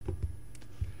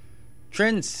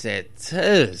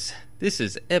Trendsetters, this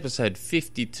is episode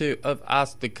 52 of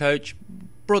Ask the Coach,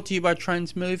 brought to you by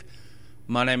TrainsMove.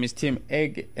 My name is Tim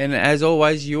Egg, and as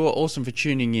always, you are awesome for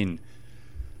tuning in.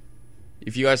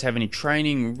 If you guys have any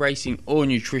training, racing, or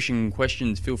nutrition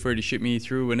questions, feel free to shoot me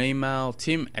through an email,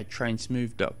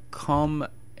 tim@trainsmove.com.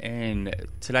 And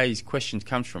today's question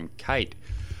comes from Kate.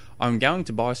 I'm going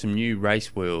to buy some new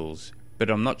race wheels, but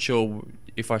I'm not sure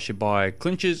if I should buy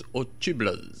clinchers or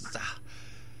tubulars.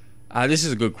 This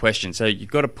is a good question. So you've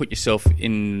got to put yourself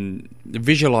in,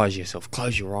 visualize yourself,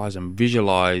 close your eyes and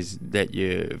visualize that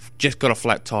you've just got a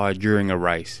flat tire during a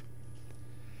race.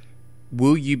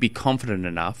 Will you be confident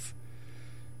enough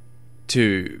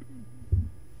to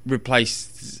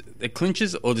replace the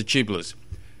clinchers or the tubulars?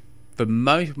 For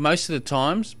most of the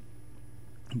times,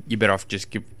 you're better off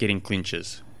just getting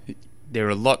clinchers. They're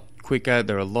a lot quicker,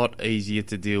 they're a lot easier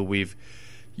to deal with.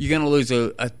 You're going to lose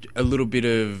a little bit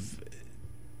of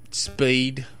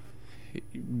speed,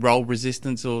 roll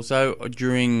resistance or so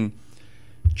during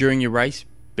your race,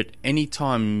 but any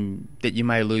time that you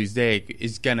may lose there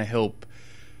is going to help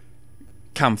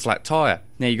come flat tire.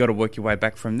 Now you got to work your way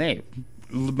back from there.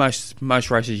 Most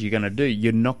races you're going to do,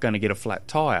 you're not going to get a flat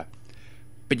tire,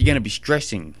 but you're going to be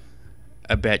stressing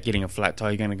about getting a flat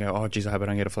tire. You're going to go, oh geez, I hope I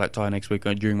don't get a flat tire next week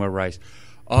during my race.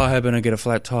 Oh, I hope I don't get a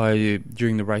flat tire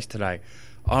during the race today.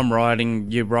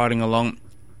 You're riding along.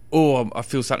 Oh, I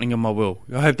feel something in my wheel.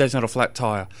 I hope there's not a flat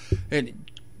tire. And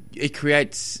it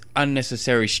creates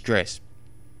unnecessary stress.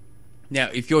 Now,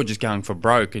 if you're just going for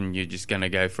broke and you're just going to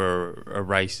go for a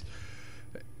race,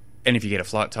 and if you get a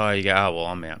flat tire, you go, oh, well,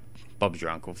 I'm out. Bob's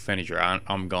your uncle, Fanny's your aunt,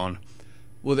 I'm gone.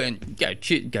 Well, then go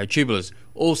tubulars.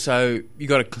 Also, you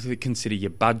got to consider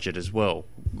your budget as well.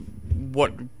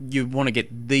 What you want to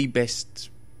get the best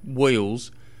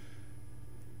wheels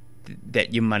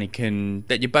that your budget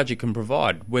can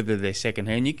provide, whether they're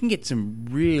secondhand. You can get some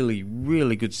really,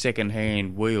 really good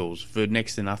secondhand wheels for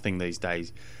next to nothing these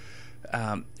days.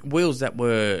 Wheels that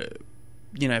were,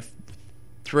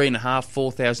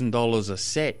 $3,500-$4,000 a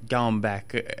set going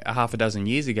back a half a dozen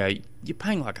years ago, you're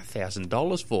paying like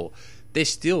 $1,000 for. They're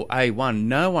still A1.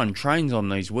 No one trains on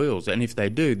these wheels, and if they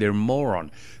do, they're a moron.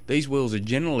 These wheels are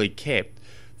generally kept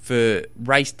for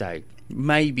race day.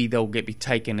 Maybe they'll be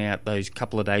taken out those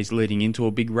couple of days leading into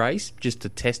a big race just to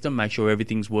test them, make sure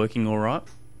everything's working all right.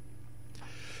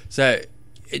 So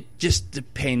it just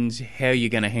depends how you're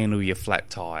going to handle your flat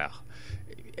tire.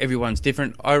 Everyone's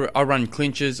different. I run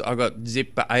clinchers. I got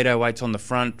Zip 808s on the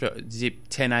front, Zip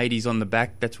 1080s on the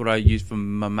back. That's what I use for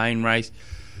my main race.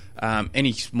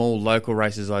 Any small local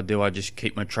races I do, I just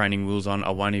keep my training wheels on.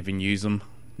 I won't even use them.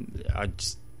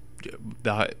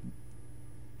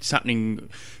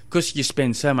 Because you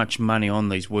spend so much money on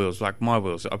these wheels, like my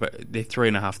wheels, they're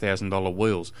 $3,500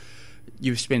 wheels.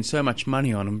 You spend so much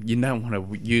money on them, you don't want to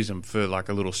use them for like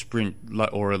a little sprint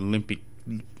or Olympic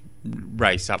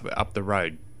race up the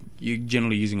road. You're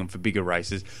generally using them for bigger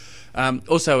races.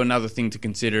 Also, another thing to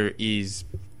consider is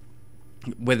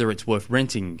whether it's worth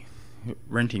renting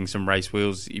some race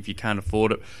wheels if you can't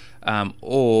afford it,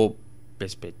 or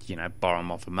best bet, borrow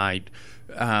them off a mate.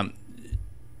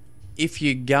 If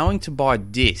you're going to buy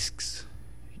discs,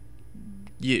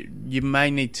 you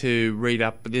may need to read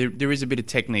up. There is a bit of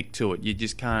technique to it. You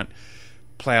just can't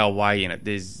plow away in it.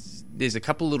 There's a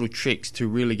couple little tricks to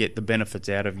really get the benefits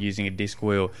out of using a disc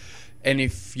wheel. And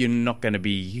if you're not going to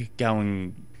be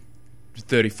going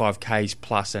 35 k's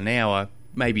plus an hour,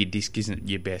 maybe a disc isn't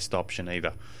your best option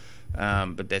either.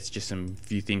 But that's just some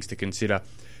few things to consider.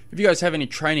 If you guys have any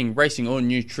training, racing, or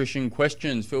nutrition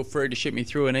questions, feel free to shoot me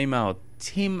through an email,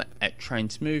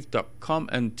 tim@trainsmove.com.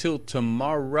 Until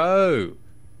tomorrow,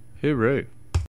 hooroo.